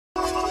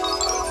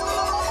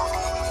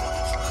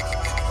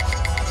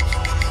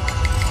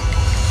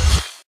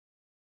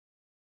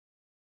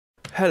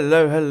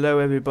Hello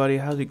everybody,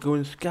 how's it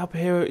going?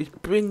 ScalperHero is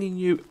bringing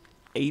you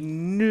a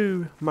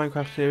new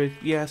Minecraft series.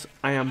 Yes,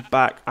 I am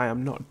back, I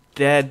am not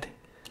dead.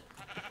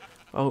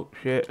 Oh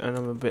shit, and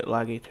I'm a bit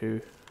laggy too.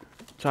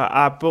 So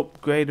I've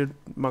upgraded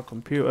my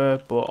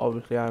computer, but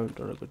obviously I haven't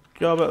done a good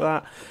job at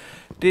that.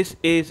 This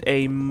is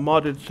a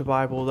modded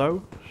survival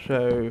though,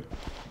 so...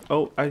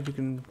 Oh, as you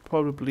can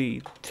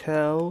probably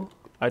tell,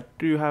 I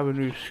do have a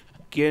new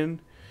skin.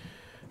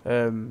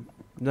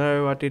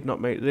 No, I did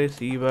not make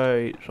this either.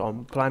 It's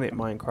on Planet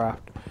Minecraft.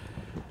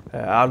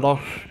 I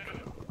lost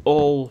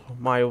all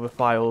my other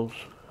files.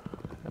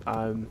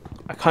 I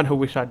kind of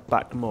wish I'd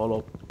backed them all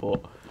up,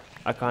 but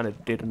I kind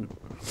of didn't.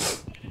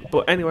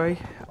 But anyway,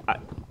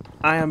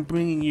 I am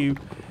bringing you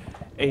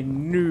a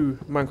new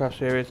Minecraft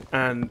series,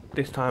 and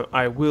this time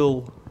I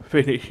will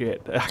finish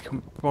it. I can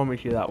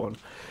promise you that one.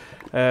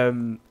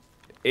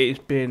 It's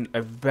been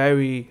a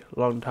very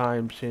long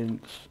time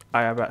since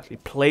I have actually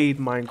played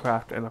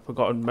Minecraft, and I've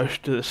forgotten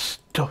most of the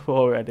stuff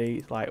already.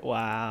 It's like,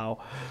 wow.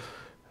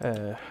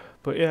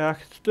 But yeah, I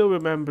can still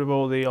remember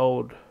all the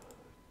old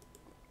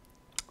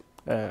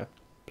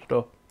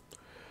stuff.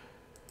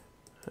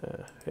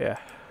 Yeah.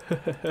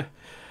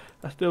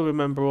 I still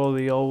remember all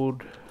the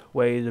old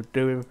ways of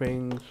doing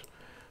things.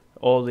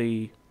 All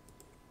the...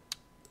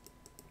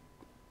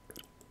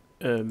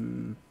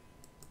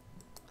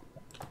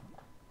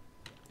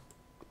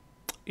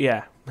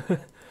 yeah.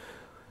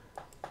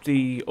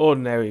 The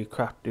ordinary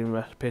crafting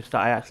recipes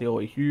that I actually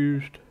always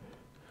used.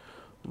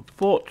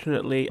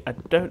 Unfortunately, I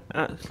don't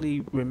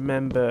actually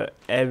remember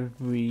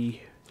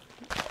every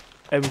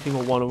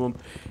single one of them.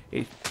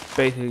 It's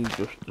basically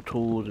just the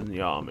tools and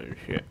the armor and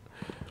shit.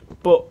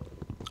 But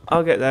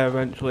I'll get there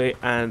eventually,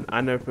 and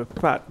I know for a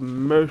fact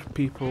most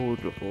people will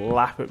just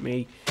laugh at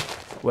me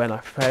when I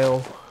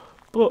fail.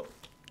 But,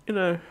 you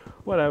know,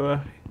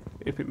 whatever.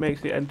 If it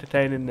makes it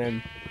entertaining,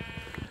 then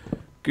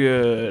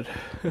good.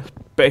 That's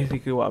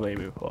basically what I'm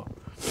aiming for.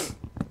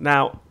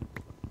 Now,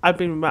 I've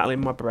been rattling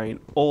my brain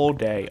all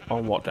day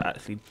on what to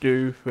actually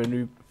do for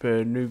new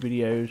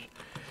videos,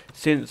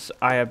 since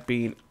I have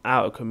been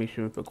out of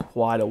commission for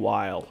quite a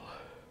while.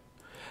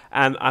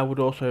 And I would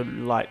also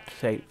like to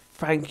say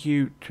thank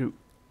you to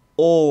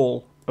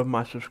all of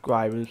my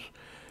subscribers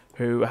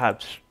who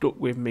have stuck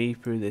with me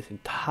through this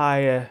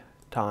entire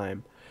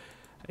time.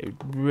 It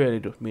really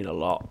does mean a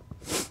lot.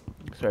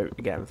 So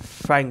again,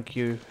 thank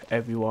you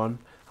everyone.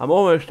 I'm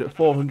almost at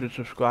 400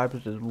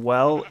 subscribers as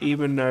well,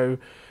 even though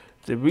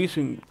the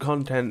recent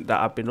content that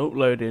I've been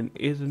uploading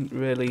isn't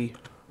really,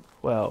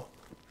 well,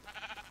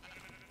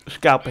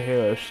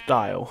 ScalperHero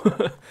style,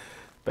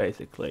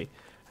 basically.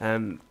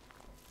 And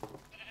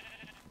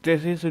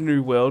this is a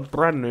new world,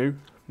 brand new,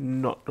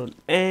 not done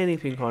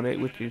anything on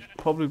it, which is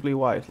probably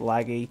why it's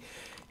laggy.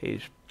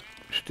 It's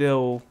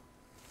still,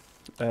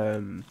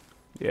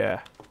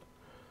 yeah.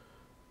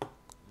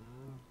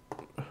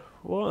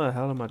 What the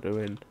hell am I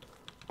doing?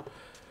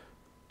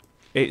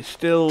 It's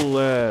still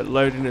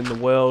loading in the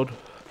world,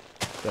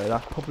 so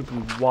that's probably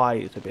why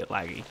it's a bit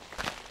laggy.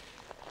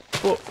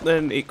 But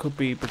then it could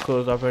be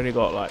because I've only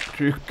got like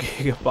 2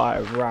 GB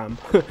of RAM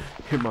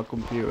in my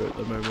computer at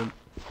the moment.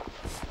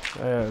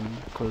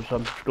 Because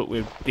I'm stuck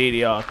with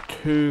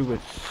DDR2,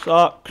 which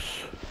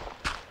sucks.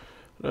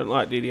 I don't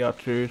like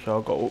DDR2, so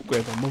I've got to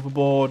upgrade my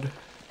motherboard.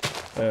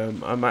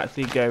 I'm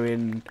actually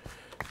going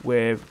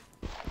with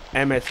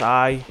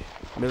MSI,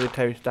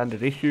 Military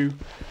Standard Issue.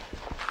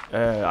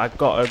 I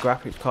got a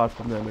graphics card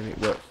from them and it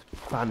works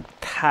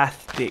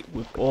fantastic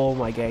with all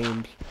my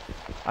games.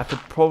 I could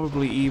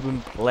probably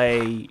even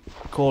play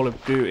Call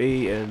of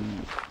Duty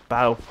and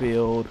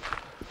Battlefield,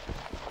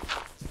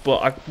 but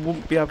I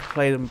wouldn't be able to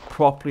play them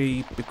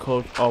properly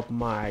because of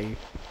my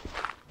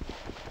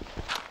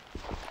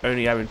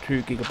only having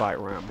 2 GB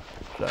RAM,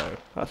 so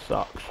that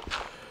sucks.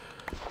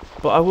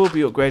 But I will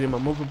be upgrading my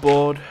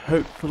motherboard.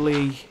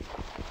 Hopefully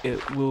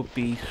it will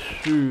be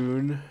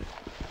soon,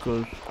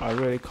 because I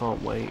really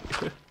can't wait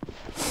to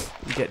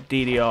get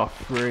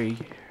DDR3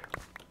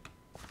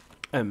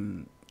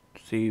 and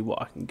see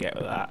what I can get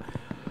with that.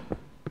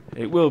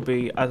 It will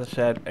be, as I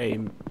said, a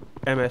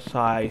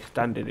MSI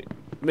standard,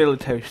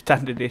 military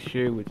standard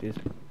issue, which is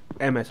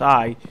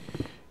MSI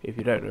if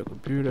you don't know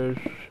computers.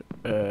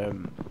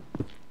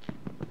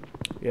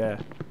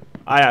 Yeah,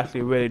 I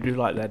actually really do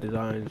like their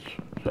designs,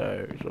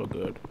 so it's all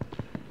good.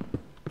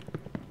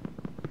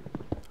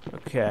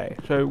 Okay,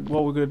 so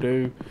what we're going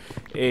to do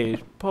is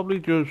probably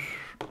just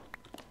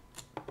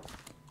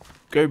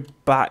go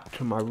back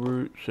to my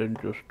roots and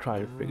just try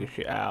and figure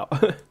shit out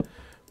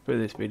for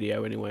this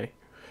video anyway.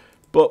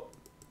 But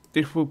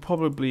this will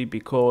probably be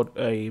called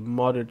a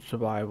modded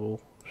survival,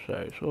 so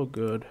it's all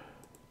good.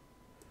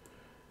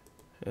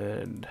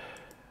 And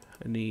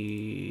I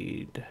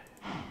need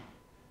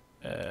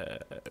a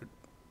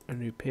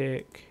new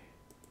pick.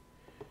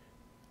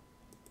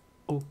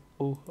 Oh,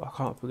 I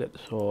can't forget the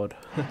sword.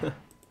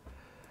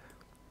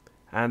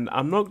 And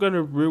I'm not going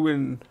to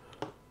ruin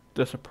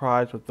the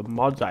surprise of the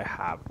mods I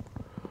have,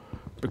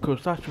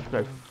 because that's just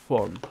no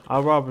fun.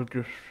 I'd rather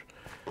just,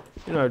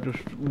 you know,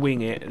 just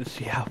wing it and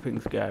see how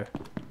things go.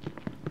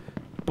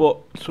 but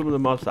some of the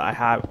mods that I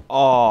have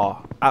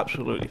are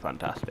absolutely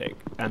fantastic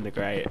and they're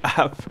great.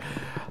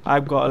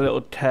 I've got a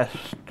little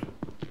test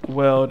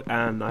world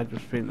and I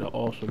just think they're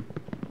awesome.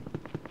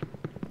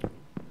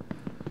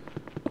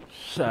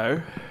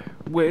 So,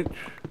 which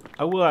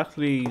I will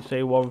actually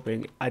say one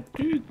thing, I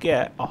do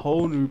get a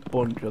whole new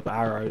bunch of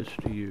arrows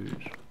to use,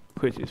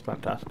 which is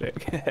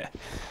fantastic.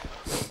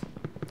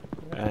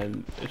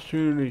 And as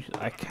soon as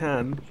I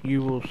can,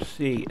 you will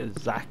see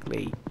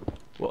exactly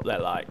what they're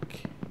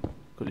like,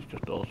 because it's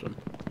just awesome.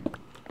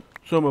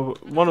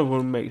 One of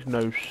them makes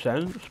no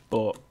sense,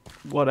 but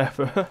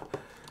whatever.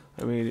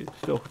 I mean, it's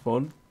still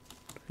fun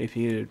if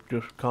you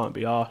just can't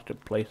be asked to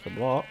place a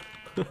block.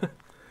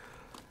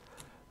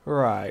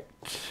 Right.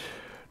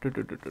 I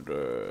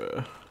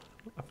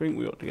think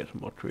we ought to get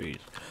some more trees.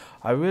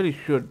 I really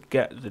should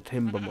get the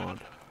timber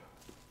mod.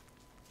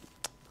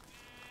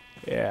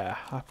 Yeah,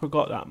 I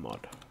forgot that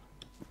mod.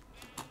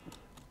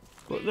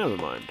 But never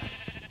mind.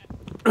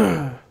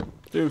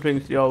 Doing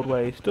things the old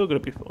way is still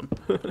going to be fun.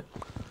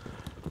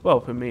 Well,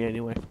 for me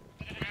anyway.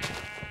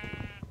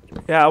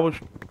 Yeah, there was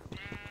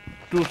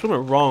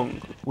something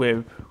wrong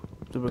with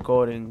the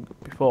recording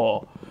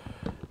before.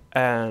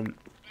 And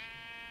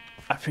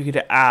I figured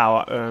it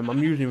out.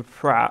 I'm using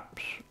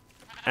fraps.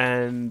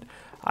 And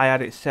I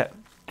had it set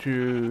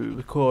to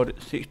record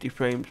at 60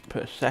 frames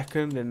per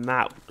second. And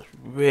that was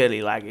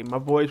really lagging. My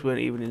voice weren't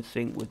even in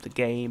sync with the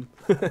game.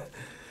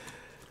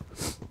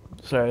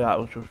 So that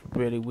was just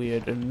really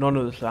weird. And none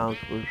of the sounds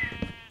was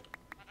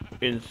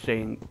in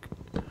sync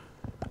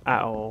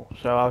at all.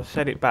 So I've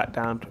set it back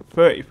down to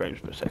 30 frames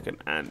per second.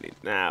 And it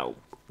now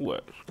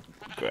works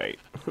great.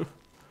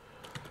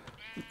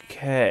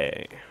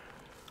 Okay.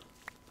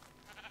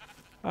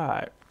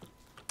 Alright.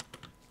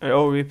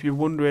 Oh, if you're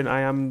wondering, I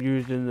am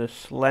using the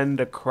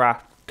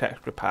Slendercraft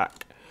texture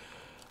pack.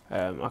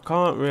 I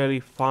can't really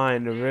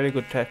find a really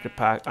good texture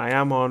pack. I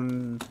am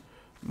on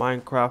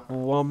Minecraft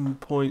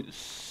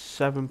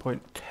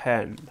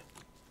 1.7.10,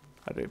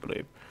 I do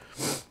believe.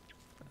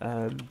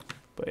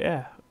 But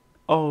yeah.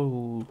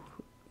 Oh,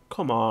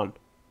 come on.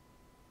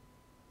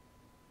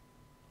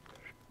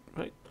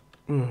 Right.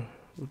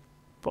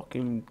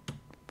 Fucking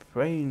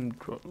frame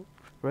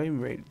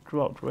rate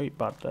dropped right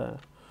back there.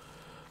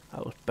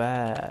 That was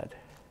bad.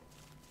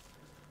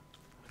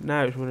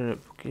 Now it's running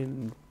at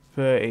fucking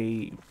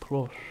 30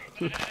 plus.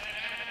 Alright,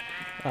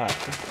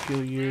 let's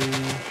kill you.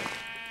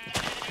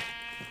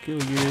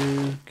 Kill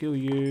you. Kill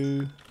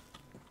you.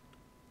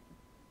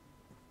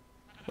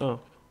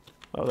 Oh,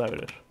 there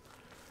it is.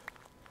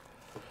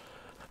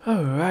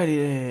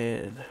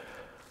 Alrighty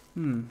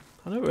then.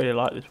 I don't really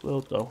like this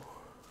world though.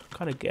 It's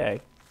kind of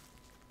gay.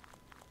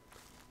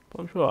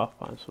 But I'm sure I'll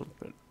find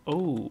something.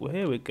 Oh,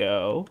 here we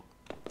go.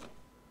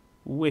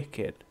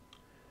 Wicked.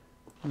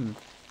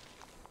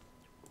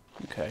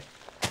 Okay.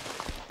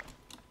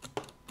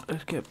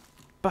 Let's get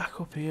back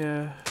up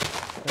here.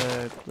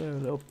 Clear a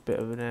little bit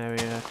of an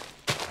area.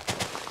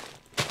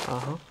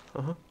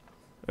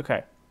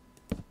 Okay.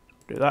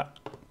 Do that.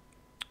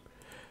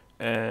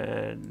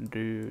 And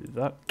do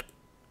that.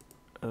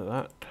 And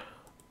that.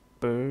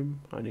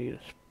 Boom. I need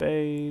a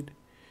spade.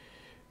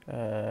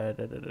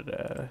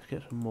 Let's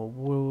get some more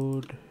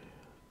wood.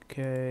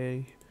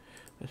 Okay.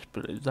 Let's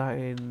put that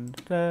in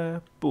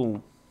there.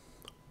 Boom.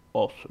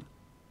 Awesome.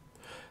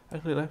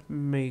 Actually, let's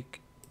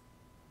make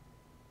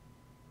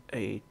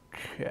a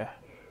chest.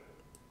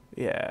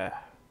 Yeah.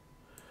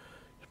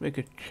 Let's make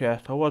a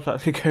chest. I was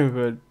actually going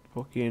for a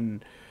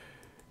fucking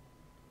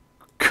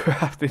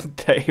crafting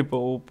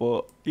table,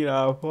 but you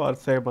know, I thought I'd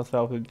save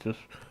myself and just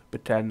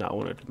pretend that I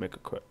wanted to make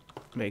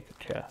a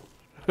chest.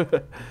 I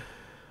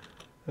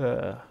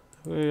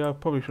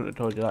probably shouldn't have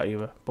told you that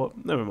either,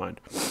 but never mind.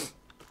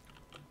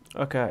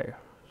 Okay,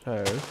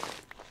 so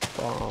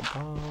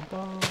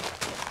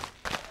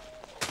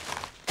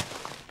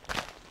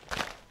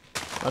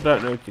I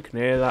don't know if you can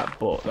hear that,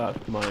 but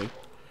that's my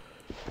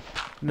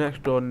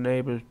next door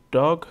neighbour's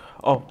dog.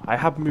 Oh, I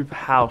have moved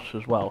house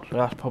as well, so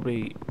that's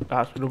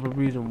another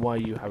reason why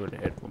you haven't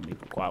heard from me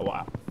for quite a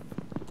while.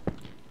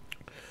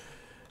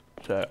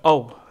 So,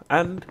 oh,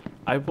 and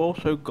I've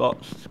also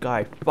got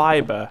Sky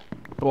Fiber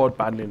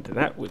broadband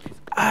internet, which is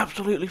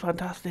absolutely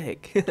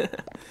fantastic.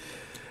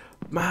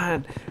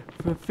 Man,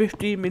 for a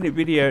 15-minute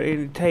video,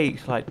 it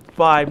takes like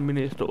 5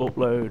 minutes to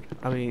upload.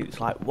 I mean, it's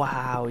like,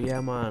 wow,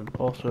 yeah, man,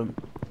 awesome.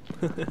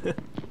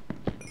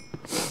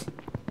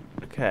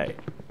 Okay,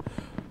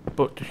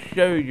 but to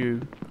show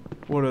you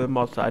one of the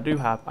mods that I do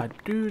have, I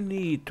do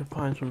need to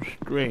find some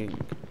string,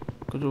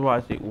 because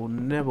otherwise it will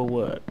never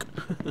work.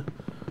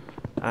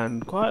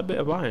 And quite a bit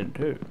of iron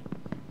too.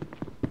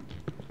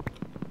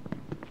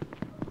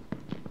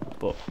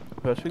 But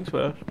first things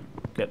first,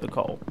 get the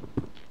coal.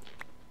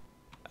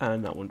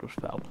 And that one just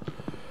fell.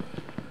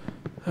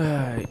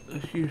 Alright,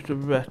 let's use the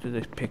rest of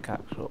this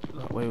pickaxe up.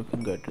 That way we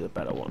can go to the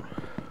better one.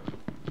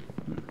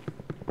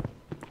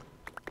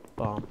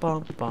 Bum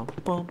bum bum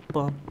bum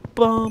bum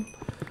bum.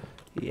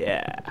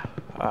 Yeah.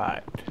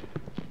 Alright.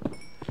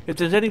 If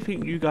there's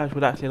anything you guys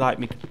would actually like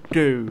me to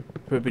do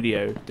for a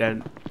video,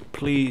 then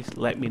please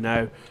let me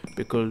know,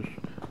 because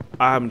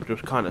I'm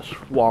just kind of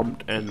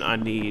swamped, and I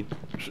need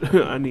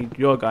I need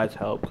your guys'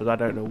 help, because I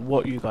don't know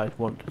what you guys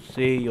want to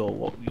see or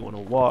what you want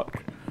to watch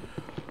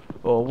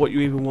or what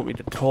you even want me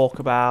to talk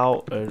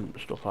about and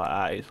stuff like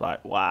that. It's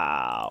like,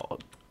 wow,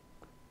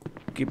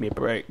 give me a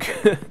break.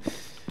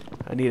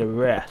 I need a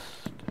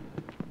rest.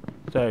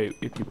 So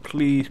if you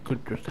please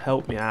could just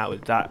help me out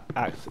with that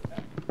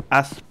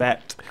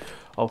aspect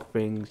of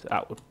things,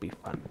 that would be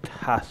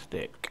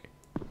fantastic.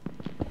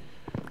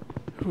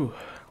 Whew.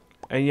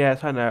 And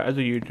yes, I know, as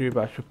a YouTuber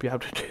I should be able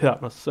to do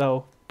that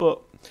myself, but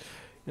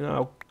you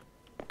know,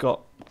 I've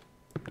got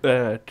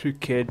 2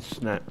 kids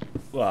now.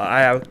 Well, I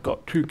have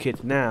got 2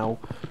 kids now.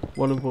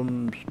 One of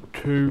them's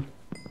 2,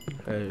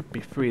 be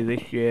 3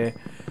 this year,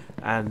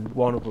 and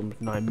one of them's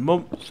 9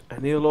 months,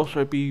 and he'll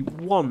also be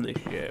 1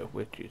 this year,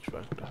 which is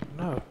fantastic.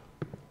 No,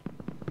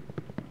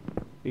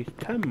 he's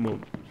 10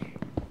 months.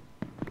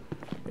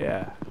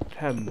 Yeah,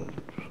 10 months.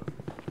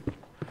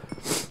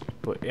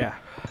 But yeah,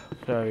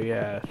 so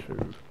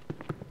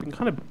been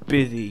kind of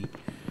busy,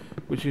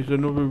 which is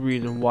another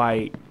reason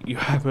why you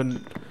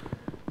haven't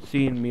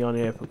seen me on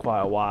here for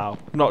quite a while.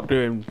 Not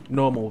doing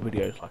normal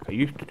videos like I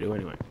used to do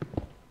anyway.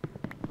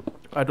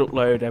 I'd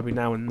upload every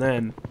now and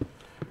then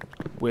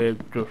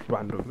with just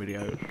random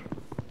videos,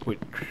 which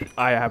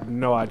I have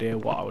no idea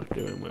what I was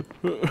doing with.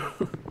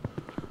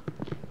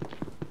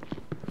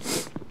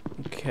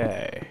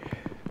 Okay,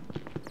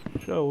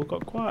 so we've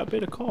got quite a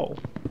bit of coal,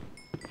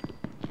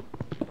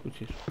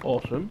 which is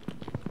awesome,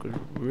 because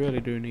we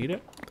really do need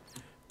it,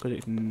 because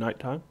it's night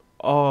time.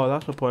 Oh,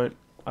 that's the point.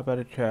 I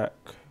better check.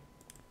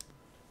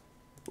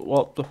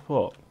 What the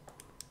fuck?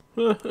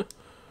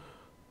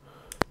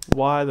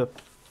 Why the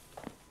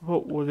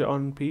fuck was it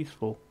on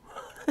peaceful?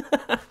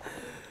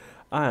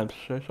 I am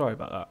so sorry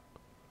about that.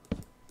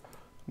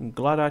 I'm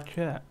glad I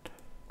checked.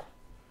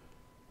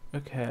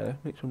 Okay,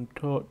 let's make some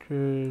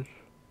torches.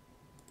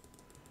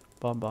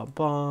 Bomb, bomb,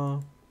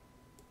 bomb.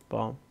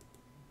 Bomb.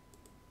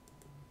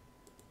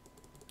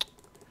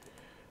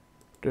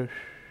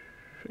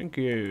 Thank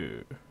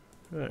you.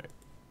 Right.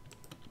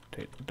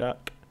 Take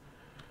that.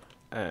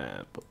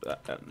 And put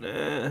that down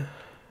there.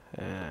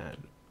 And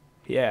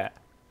yeah,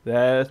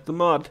 there's the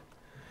mod.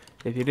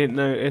 If you didn't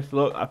notice,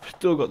 look, I've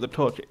still got the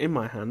torch in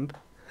my hand.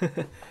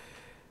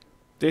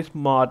 This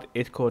mod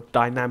is called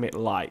Dynamic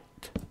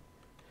Light.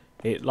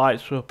 It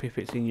lights up if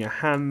it's in your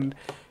hand.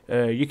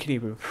 You can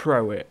even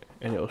throw it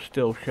and it'll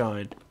still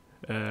shine.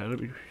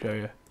 Let me just show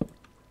you.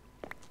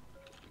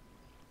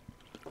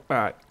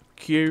 Alright,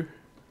 Q,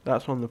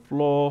 that's on the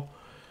floor,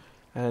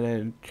 and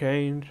then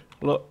change,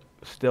 look,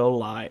 still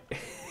light.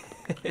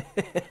 It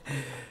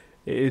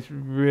is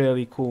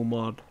really cool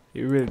mod.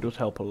 It really does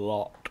help a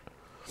lot.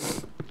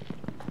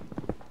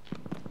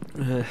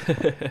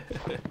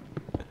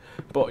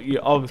 But you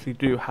obviously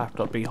do have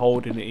to be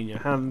holding it in your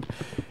hand.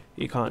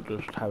 You can't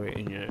just have it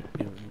in your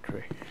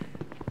inventory,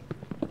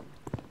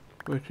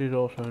 which is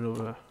also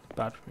another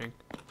bad thing.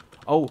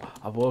 Oh,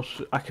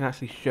 I can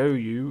actually show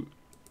you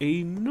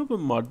another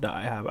mod that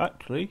I have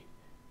actually.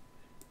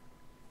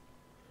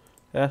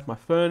 There's my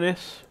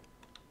furnace.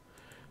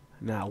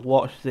 Now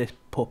watch this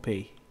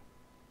puppy.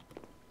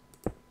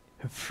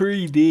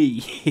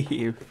 3D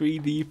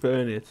 3D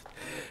furnace,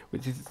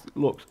 which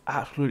looks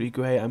absolutely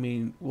great. I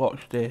mean,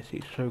 watch this,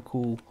 it's so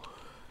cool.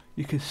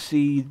 You can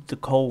see the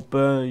coal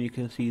burn, you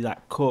can see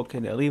that cook,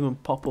 and it'll even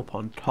pop up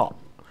on top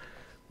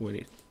when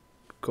it's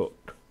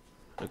cooked.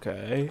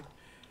 Okay,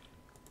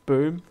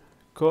 boom,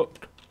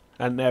 cooked,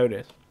 and there it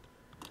is.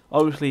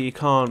 Obviously you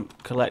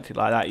can't collect it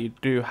like that, you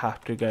do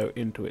have to go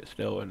into it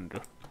still and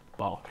just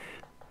bosh.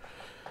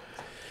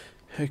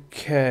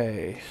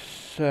 Okay,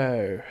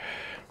 so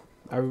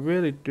I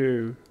really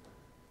do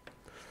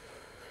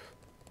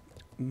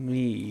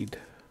need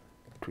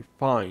to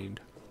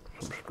find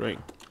some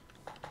string.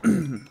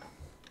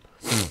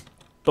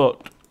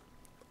 But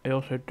I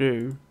also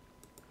do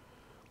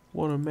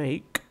want to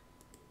make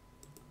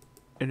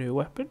a new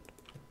weapon.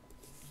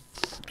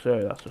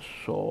 So that's a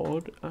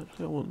sword.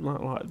 Actually, I want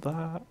that like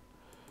that.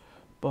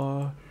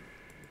 Bosh,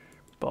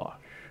 bosh.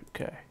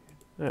 Okay,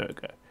 there we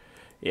go.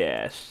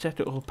 Yeah,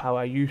 set it up how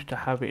I used to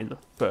have it in the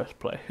first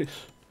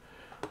place.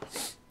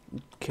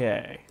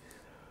 Okay.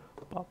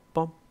 Bum,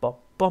 bum, bum,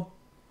 bum.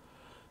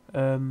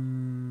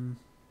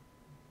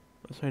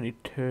 That's only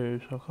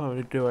 2, so I can't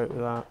really do it with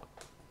that.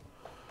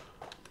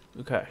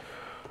 Okay.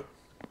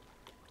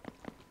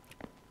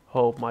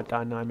 Hold my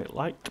dynamic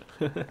light.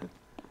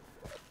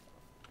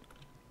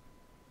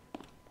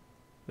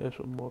 There's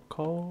some more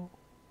coal.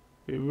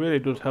 It really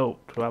does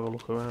help to have a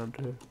look around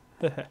too.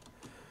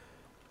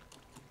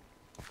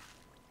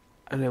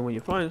 And then when you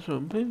find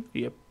something,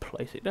 you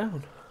place it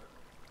down.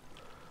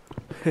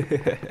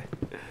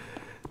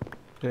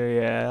 So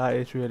yeah, that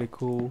is really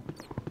cool.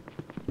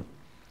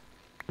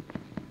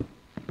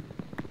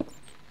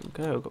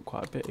 Okay, I've got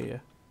quite a bit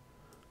here.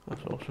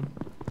 That's awesome.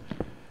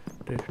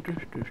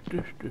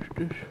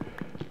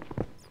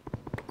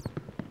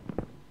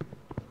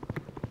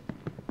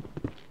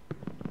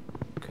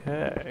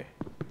 Okay.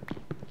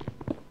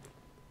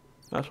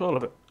 That's all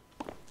of it.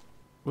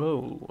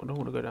 Whoa, I don't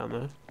want to go down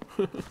there.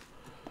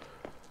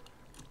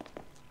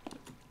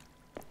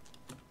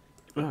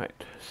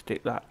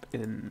 stick that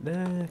in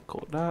there,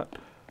 cut that.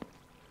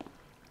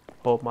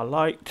 Hold my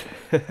light.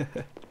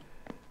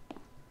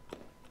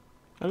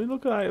 I mean,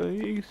 look at it,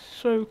 it's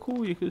so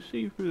cool, you can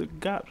see through the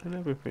gaps and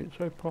everything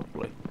so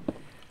properly.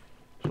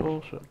 It's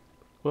awesome.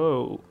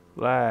 Whoa,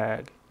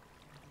 lag.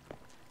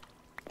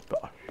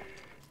 Gosh.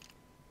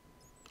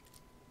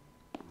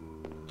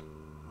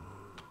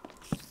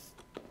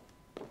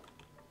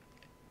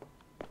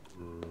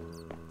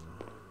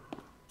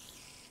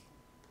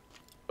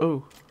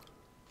 Oh.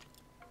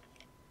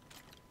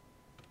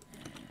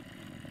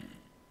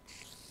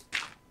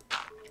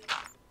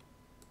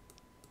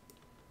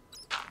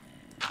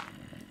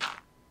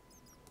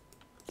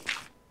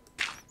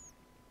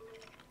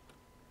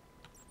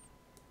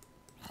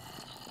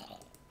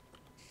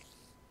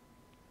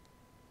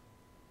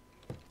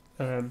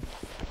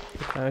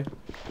 Okay.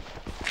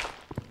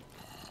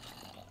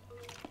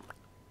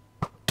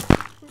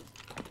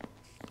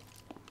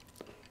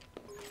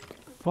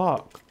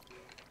 Fuck.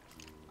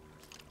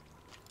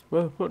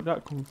 Where the fuck did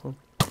that come from?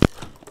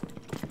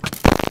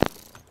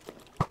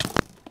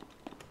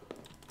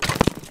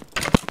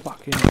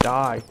 Fucking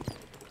die.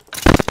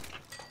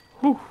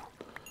 Whew.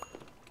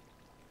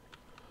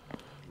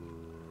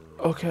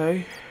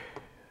 Okay.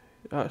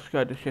 That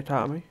scared the shit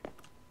out of me.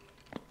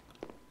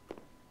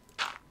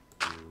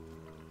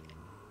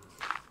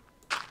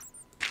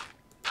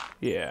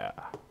 Yeah.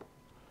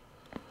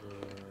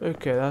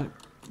 Okay, that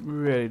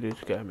really did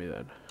scare me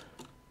then.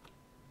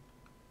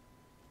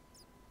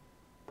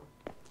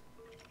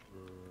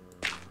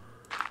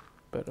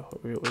 Better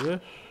hurry up with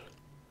this.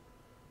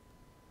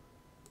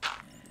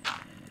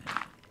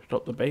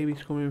 Stop the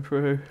babies coming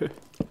through.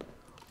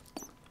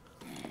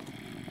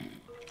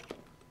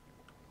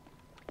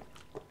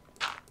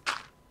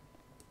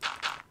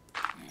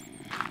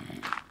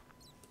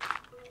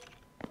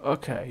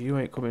 Okay, you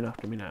ain't coming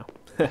after me now.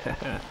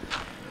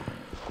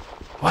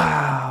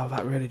 Wow,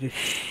 that really just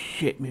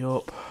shit me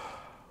up.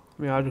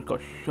 I mean, I just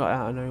got shot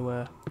out of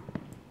nowhere.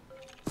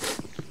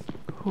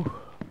 Whew.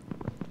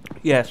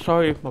 Yeah,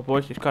 sorry if my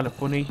voice is kind of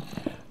funny.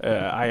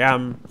 I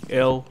am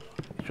ill.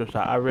 It's just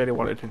that I really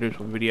wanted to do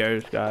some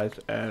videos, guys,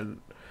 and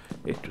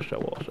it's just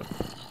so awesome.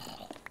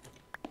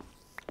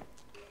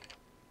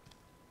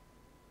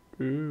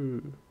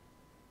 Ooh.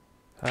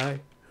 Hi.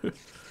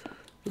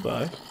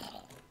 Goodbye.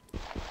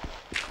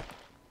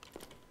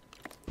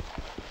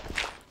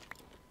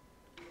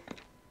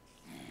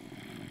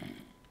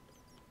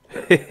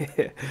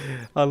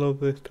 I love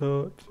this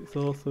torch, it's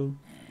awesome.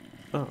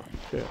 Oh,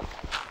 shit.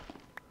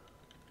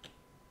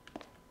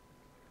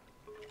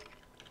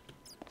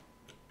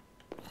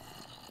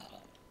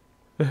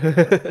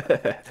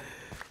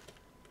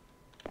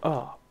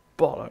 Oh,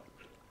 bollocks.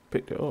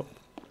 Picked it up.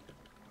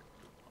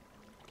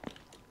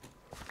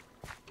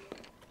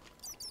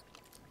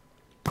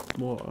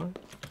 More, right?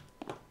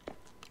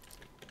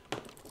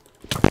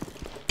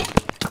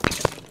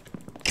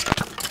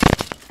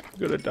 I'm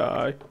gonna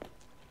die.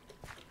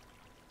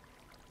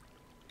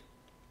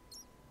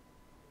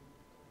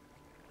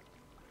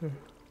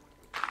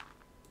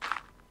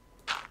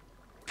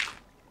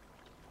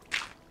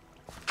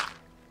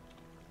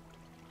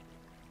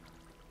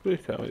 Please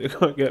tell me they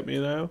can't get me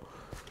now.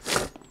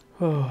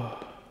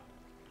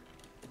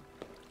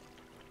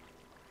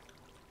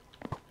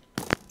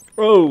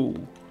 Oh,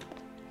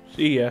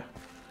 see ya.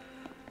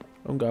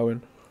 I'm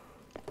going.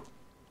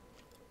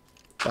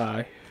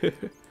 Bye.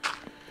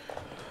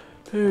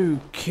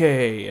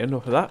 Okay,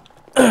 enough of that.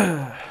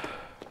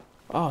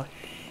 Oh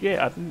shit!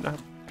 I didn't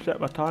have set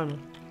my timer.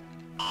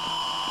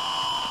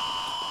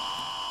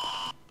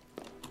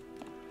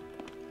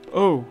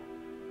 Oh,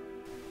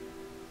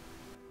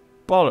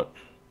 bollocks!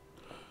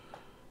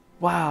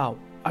 Wow,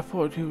 I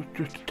thought it was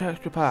just a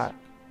texture pack,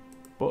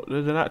 but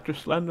there's an actual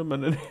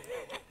Slenderman in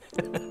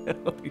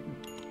it.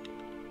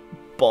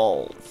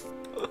 Balls.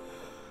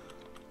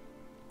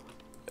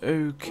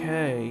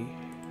 Okay.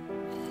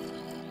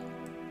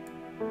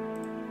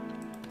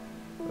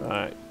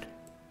 Right.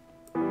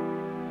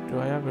 Do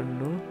I have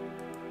enough?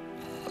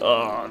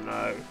 Oh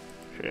no.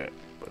 Shit.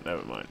 But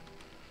never mind.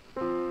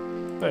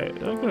 Wait, is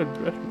that gonna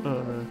dress me?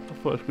 Oh no. I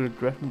thought it was gonna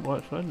dress me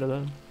white Slender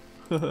then.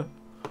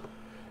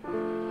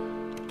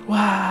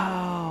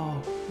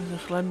 Wow!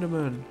 There's a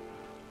Slenderman.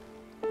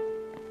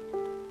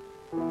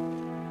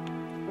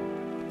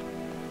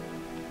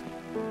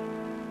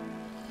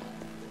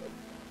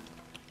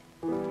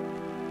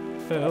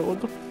 Yeah, what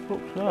the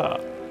fuck's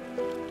that?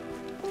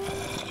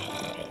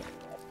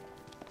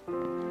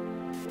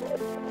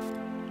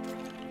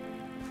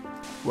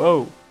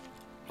 Whoa!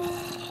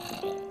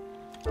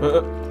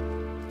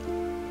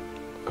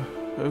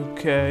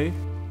 Okay.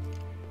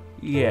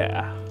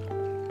 Yeah.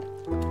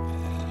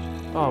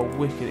 Oh,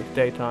 wicked, it's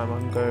daytime.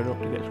 I'm going up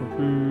to get some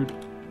food.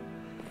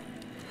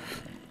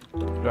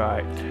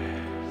 Right.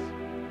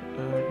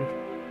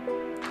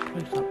 Just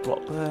place that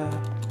block there.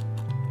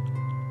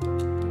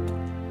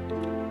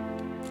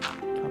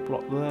 That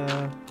block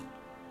there.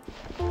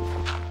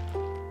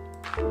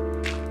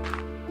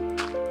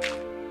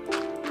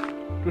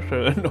 Just so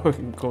that no one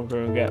can come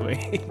through and get me.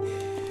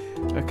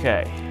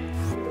 Okay.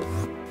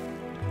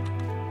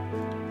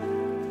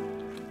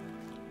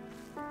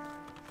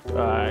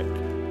 Right.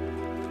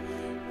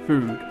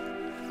 Food.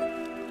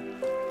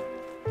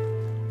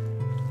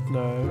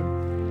 No.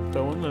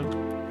 Don't want them.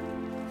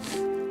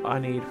 I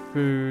need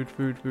food.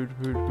 Food.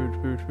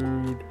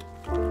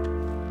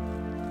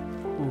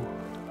 Ooh.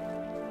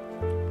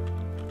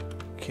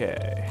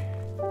 Okay.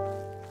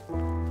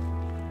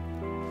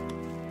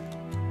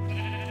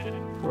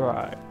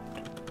 Right.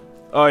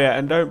 Oh yeah,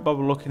 and don't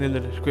bother looking in the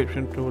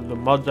description to the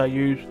mods I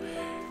use,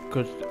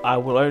 because I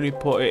will only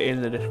put it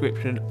in the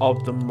description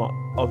of the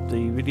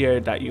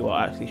video that you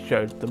are actually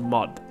showed the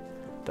mod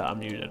that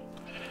I'm using.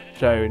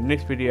 So in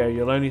this video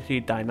you'll only see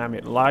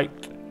dynamic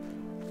light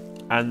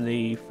and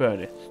the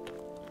furnace.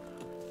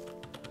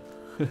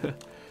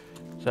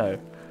 So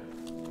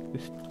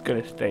it's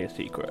gonna stay a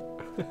secret.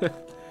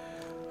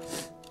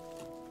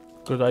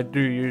 Because I do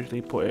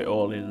usually put it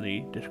all in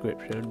the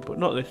description, but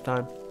not this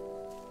time.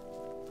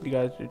 You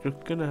guys are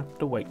just gonna have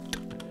to wait.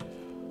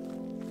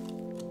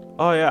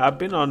 Oh yeah, I've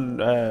been on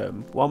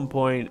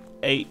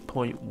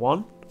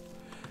 1.8.1,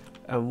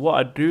 and what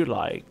I do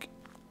like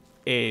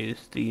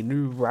is the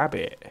new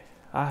rabbit.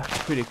 That's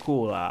pretty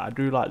cool. I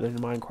do like the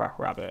Minecraft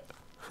rabbit.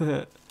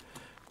 We're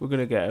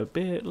gonna get a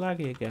bit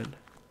laggy again.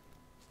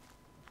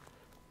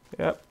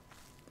 Yep,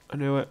 I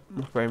knew it.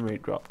 My frame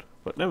rate dropped,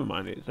 but never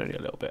mind. It's only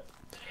a little bit.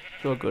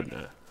 It's all good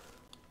now.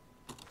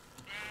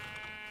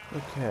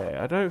 Okay,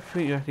 I don't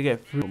think you have to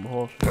get food from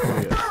horses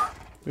here.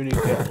 We need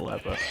to get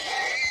leather.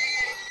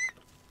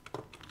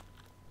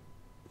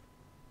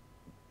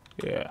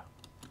 Yeah.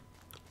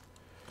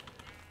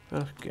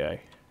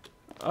 Okay.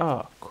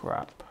 Oh,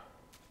 crap.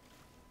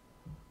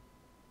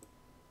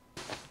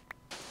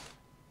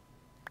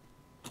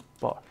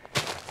 Bosh.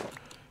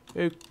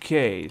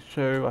 Okay,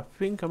 so I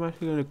think I'm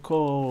actually going to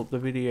call the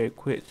video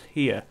quits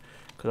here,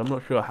 because I'm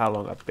not sure how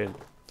long I've been.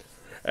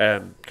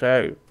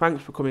 So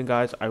thanks for coming,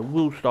 guys. I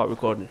will start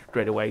recording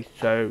straight away,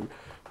 so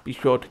be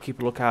sure to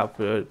keep a lookout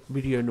for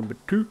video number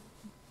 2.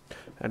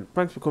 And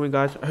thanks for coming,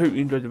 guys. I hope you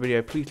enjoyed the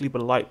video. Please leave a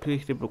like,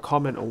 please leave a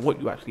comment on what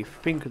you actually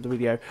think of the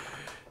video.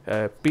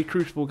 Be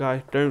truthful,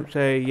 guys. Don't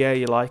say yeah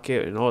you like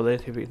it and all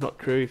this if it's not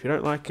true. If you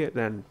don't like it,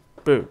 then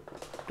boom,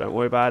 don't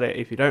worry about it.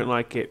 If you don't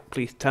like it,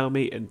 please tell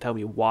me and tell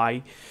me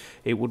why.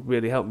 It would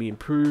really help me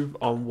improve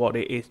on what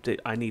it is that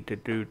I need to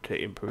do to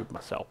improve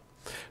myself.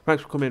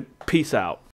 Thanks for coming. Peace out.